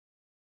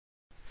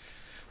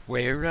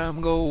Where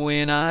I'm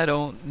going, I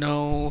don't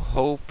know.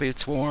 Hope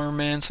it's warm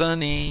and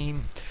sunny.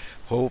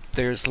 Hope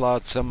there's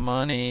lots of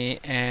money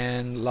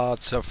and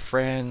lots of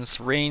friends.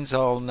 Rains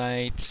all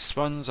night,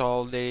 suns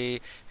all day.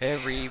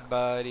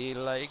 Everybody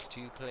likes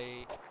to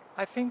play.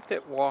 I think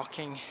that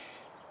walking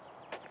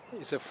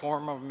is a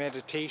form of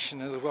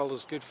meditation as well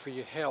as good for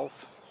your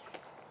health.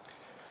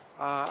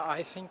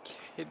 I think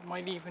it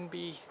might even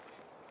be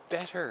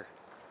better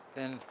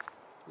than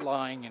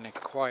lying in a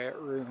quiet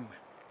room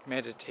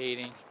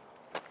meditating,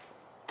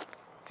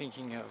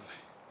 thinking of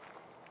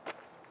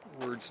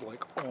words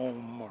like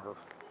Om or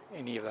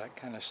any of that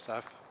kind of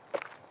stuff.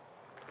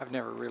 I've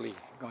never really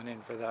gone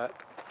in for that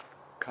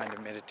kind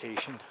of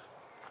meditation.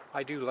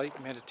 I do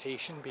like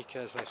meditation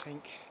because I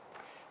think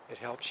it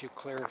helps you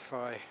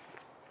clarify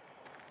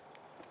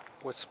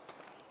what's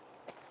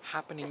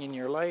happening in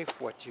your life,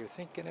 what you're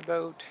thinking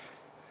about,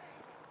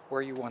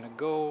 where you want to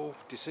go,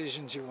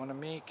 decisions you want to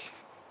make.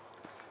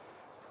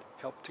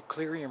 Help to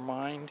clear your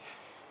mind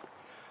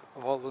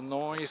of all the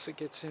noise that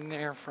gets in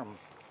there from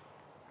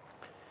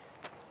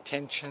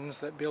tensions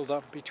that build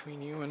up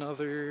between you and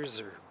others,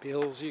 or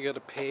bills you got to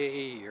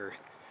pay, or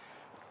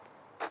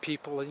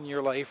people in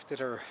your life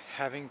that are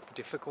having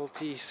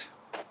difficulties.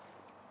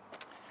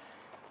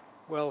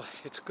 Well,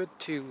 it's good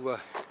to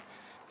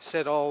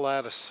set all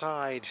that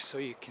aside so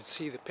you can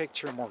see the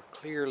picture more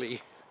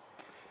clearly,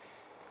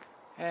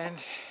 and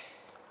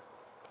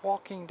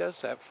walking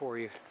does that for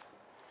you.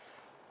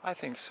 I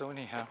think so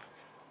anyhow.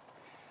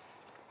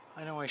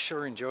 I know I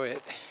sure enjoy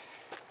it.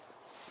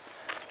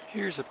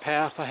 Here's a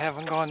path I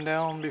haven't gone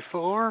down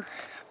before,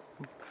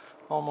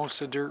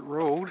 almost a dirt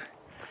road.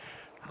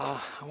 I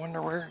wonder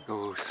where it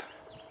goes.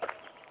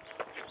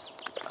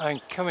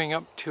 I'm coming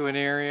up to an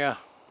area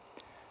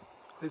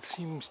that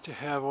seems to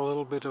have a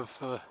little bit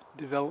of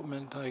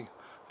development. I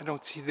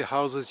don't see the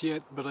houses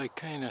yet, but I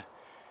kind of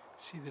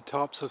see the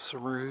tops of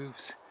some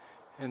roofs,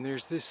 and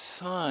there's this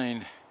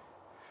sign.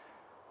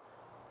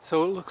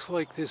 So it looks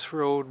like this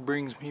road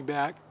brings me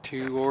back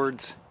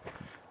towards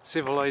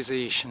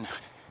civilization.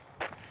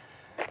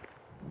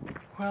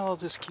 Well, I'll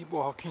just keep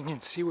walking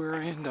and see where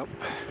I end up.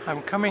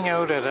 I'm coming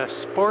out at a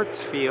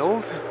sports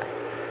field.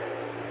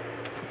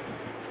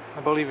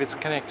 I believe it's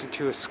connected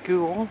to a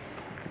school.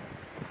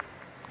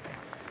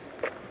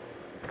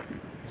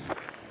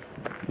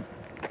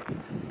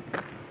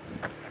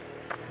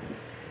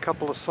 A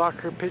couple of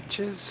soccer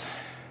pitches.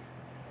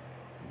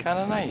 Kind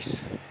of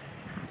nice.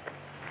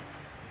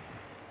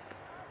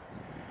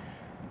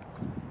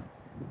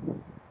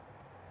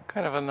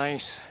 Kind of a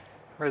nice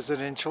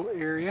residential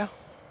area.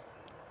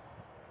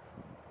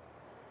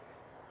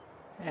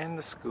 And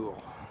the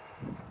school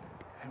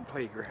and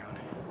playground.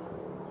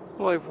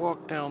 Well, I've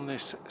walked down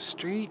this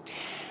street,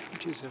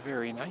 which is a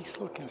very nice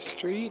looking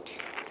street,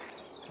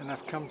 and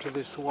I've come to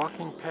this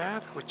walking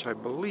path, which I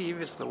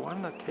believe is the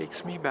one that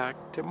takes me back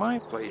to my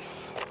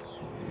place.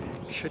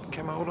 Should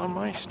come out on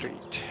my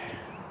street.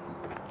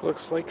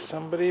 Looks like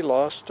somebody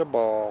lost a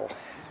ball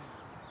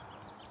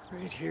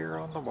right here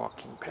on the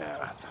walking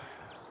path.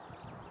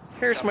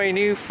 Here's my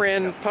new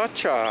friend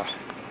Pacha,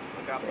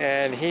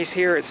 and he's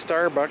here at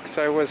Starbucks.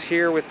 I was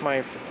here with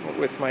my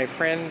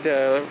friend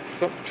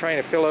trying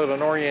to fill out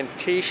an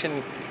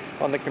orientation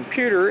on the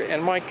computer,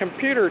 and my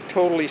computer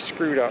totally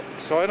screwed up.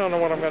 So I don't know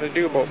what I'm going to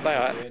do about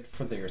that.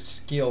 For their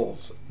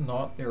skills,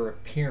 not their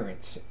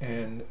appearance,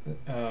 and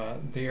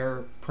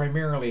they're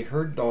primarily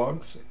herd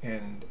dogs,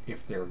 and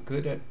if they're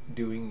good at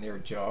doing their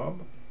job,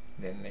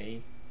 then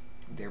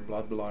their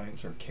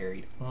bloodlines are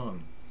carried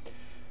on.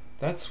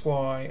 That's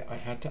why I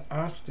had to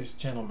ask this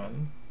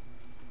gentleman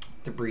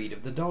the breed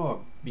of the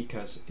dog,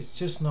 because it's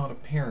just not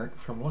apparent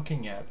from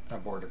looking at a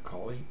border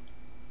collie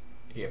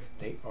if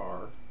they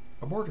are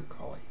a border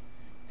collie.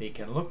 They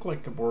can look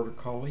like a border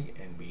collie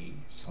and be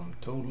some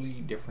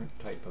totally different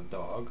type of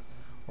dog,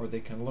 or they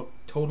can look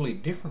totally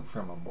different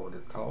from a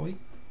border collie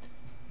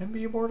and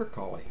be a border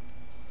collie.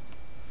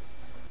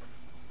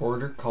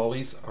 Border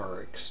collies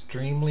are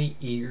extremely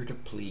eager to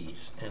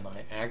please, and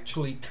I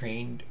actually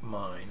trained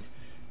mine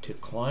to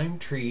climb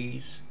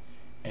trees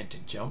and to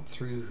jump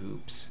through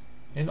hoops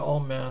and all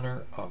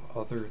manner of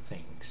other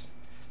things.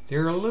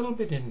 They're a little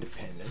bit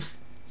independent.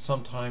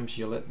 Sometimes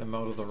you let them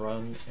out of the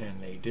run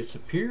and they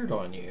disappeared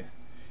on you,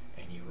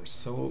 and you were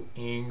so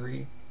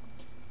angry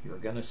you were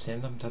going to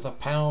send them to the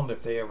pound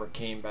if they ever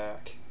came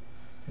back.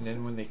 And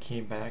then when they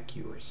came back,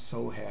 you were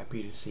so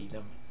happy to see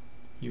them.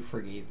 You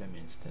forgave them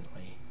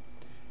instantly.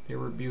 They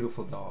were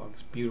beautiful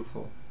dogs,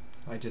 beautiful.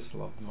 I just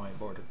loved my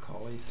border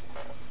collies.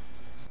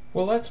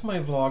 Well, that's my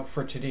vlog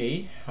for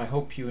today. I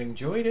hope you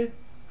enjoyed it.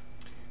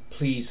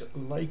 Please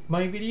like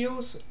my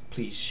videos,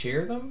 please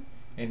share them,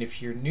 and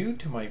if you're new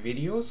to my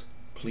videos,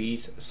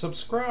 please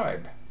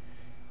subscribe.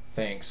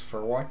 Thanks for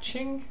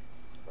watching.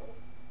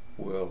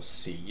 We'll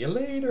see you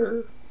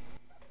later.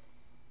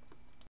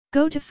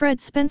 Go to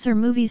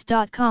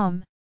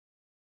fredspencermovies.com.